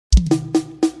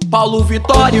Paulo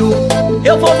Vítório,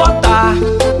 eu vou votar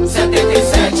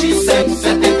 77, 100,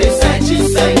 77,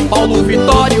 100. Paulo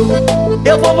Vítório,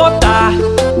 eu vou votar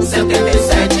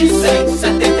 77, 100,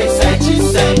 77,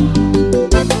 100.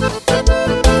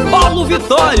 Paulo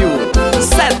Vítório,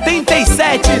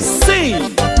 77,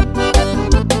 100.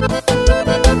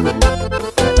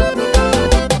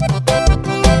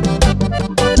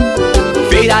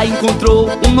 Feira encontrou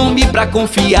um nome pra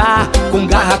confiar, com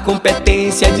garra,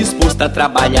 competência, disposto a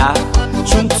trabalhar.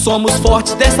 Juntos somos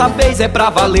fortes, dessa vez é pra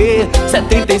valer.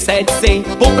 77, 100,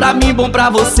 bom pra mim, bom pra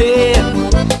você.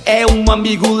 É um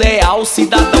amigo leal,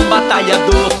 cidadão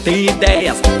batalhador. Tem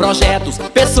ideias, projetos,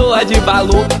 pessoa de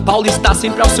valor. Paulo está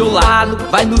sempre ao seu lado,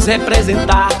 vai nos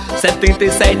representar.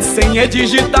 77, 100 é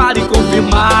digitar e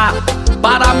confirmar.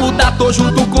 Para mudar, tô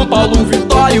junto com Paulo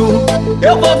Vítório,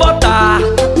 eu vou votar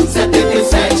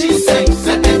 77, 100,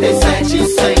 77,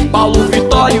 100. Paulo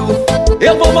Vítório,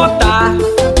 eu vou votar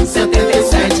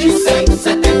 77, 100,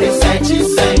 77,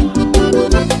 100.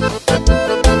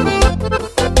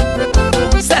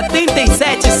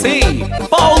 77, 100,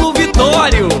 Paulo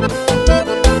Vítório.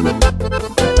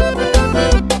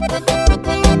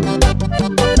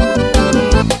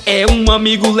 É um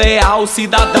amigo leal,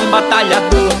 cidadão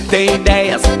batalhador. Tem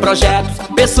ideias, projetos,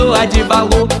 pessoa de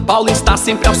valor. Paulo está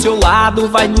sempre ao seu lado,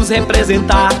 vai nos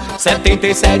representar.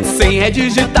 77, 100 é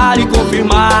digitar e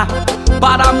confirmar.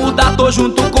 Para mudar, tô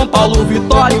junto com Paulo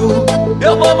Vítório,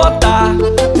 eu vou votar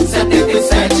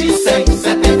 77, 100,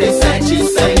 77,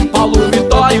 100. Paulo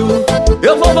Vítório,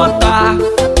 eu vou votar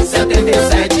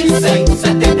 77, 100,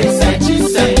 77,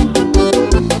 100.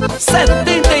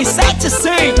 77,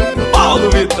 100, Paulo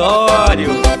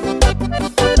Vítório.